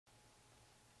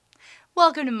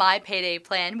Welcome to My Payday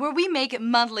Plan, where we make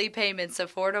monthly payments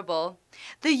affordable.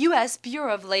 The U.S.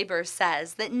 Bureau of Labor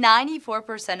says that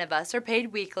 94% of us are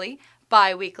paid weekly,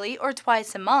 bi-weekly, or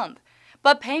twice a month,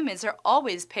 but payments are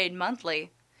always paid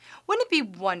monthly. Wouldn't it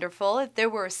be wonderful if there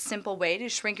were a simple way to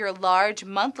shrink your large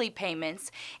monthly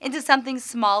payments into something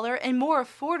smaller and more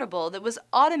affordable that was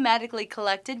automatically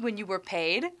collected when you were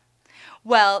paid?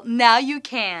 Well, now you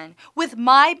can with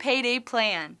My Payday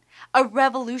Plan, a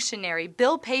revolutionary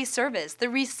bill pay service that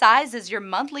resizes your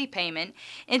monthly payment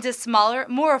into smaller,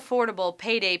 more affordable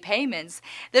payday payments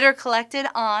that are collected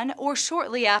on or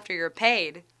shortly after you're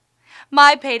paid.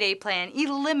 My Payday Plan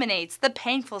eliminates the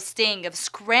painful sting of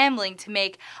scrambling to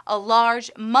make a large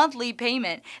monthly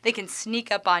payment that can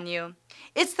sneak up on you.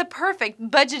 It's the perfect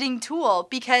budgeting tool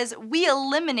because we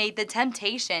eliminate the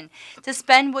temptation to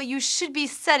spend what you should be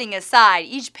setting aside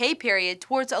each pay period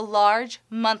towards a large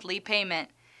monthly payment.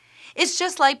 It's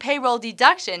just like payroll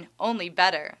deduction, only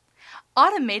better.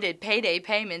 Automated payday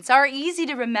payments are easy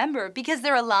to remember because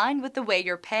they're aligned with the way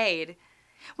you're paid.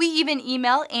 We even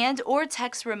email and/or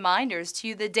text reminders to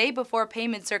you the day before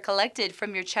payments are collected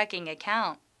from your checking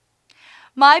account.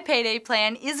 My Payday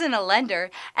Plan isn't a lender,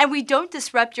 and we don't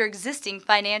disrupt your existing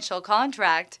financial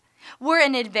contract. We're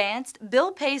an advanced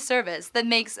bill pay service that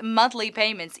makes monthly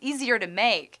payments easier to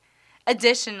make.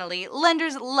 Additionally,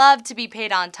 lenders love to be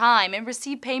paid on time and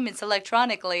receive payments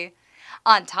electronically.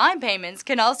 On-time payments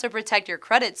can also protect your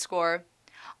credit score.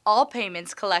 All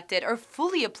payments collected are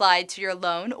fully applied to your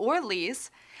loan or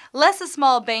lease, less a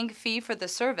small bank fee for the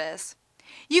service.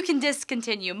 You can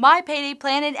discontinue My Payday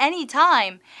Plan at any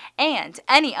time, and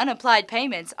any unapplied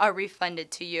payments are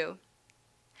refunded to you.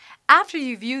 After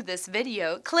you view this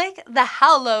video, click the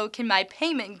How Low Can My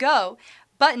Payment Go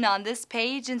button on this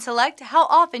page and select how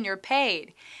often you're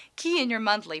paid. Key in your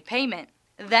monthly payment.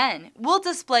 Then, we'll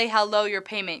display how low your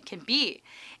payment can be.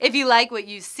 If you like what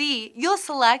you see, you'll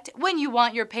select when you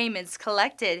want your payments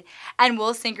collected, and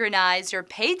we'll synchronize your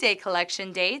payday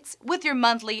collection dates with your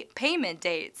monthly payment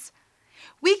dates.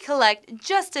 We collect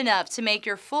just enough to make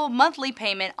your full monthly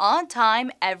payment on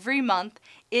time every month.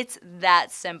 It's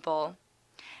that simple.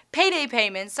 Payday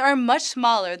payments are much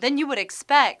smaller than you would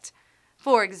expect.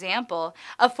 For example,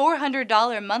 a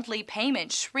 $400 monthly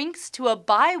payment shrinks to a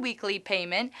bi-weekly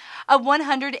payment of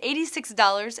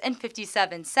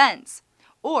 $186.57.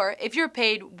 Or if you're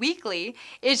paid weekly,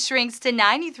 it shrinks to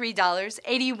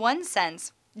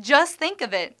 $93.81. Just think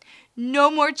of it. No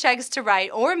more checks to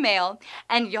write or mail,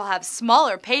 and you'll have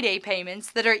smaller payday payments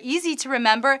that are easy to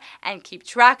remember and keep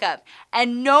track of,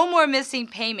 and no more missing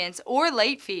payments or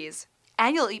late fees.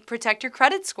 And you'll protect your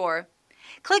credit score.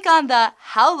 Click on the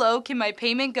How Low Can My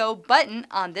Payment Go button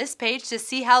on this page to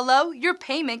see how low your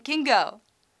payment can go.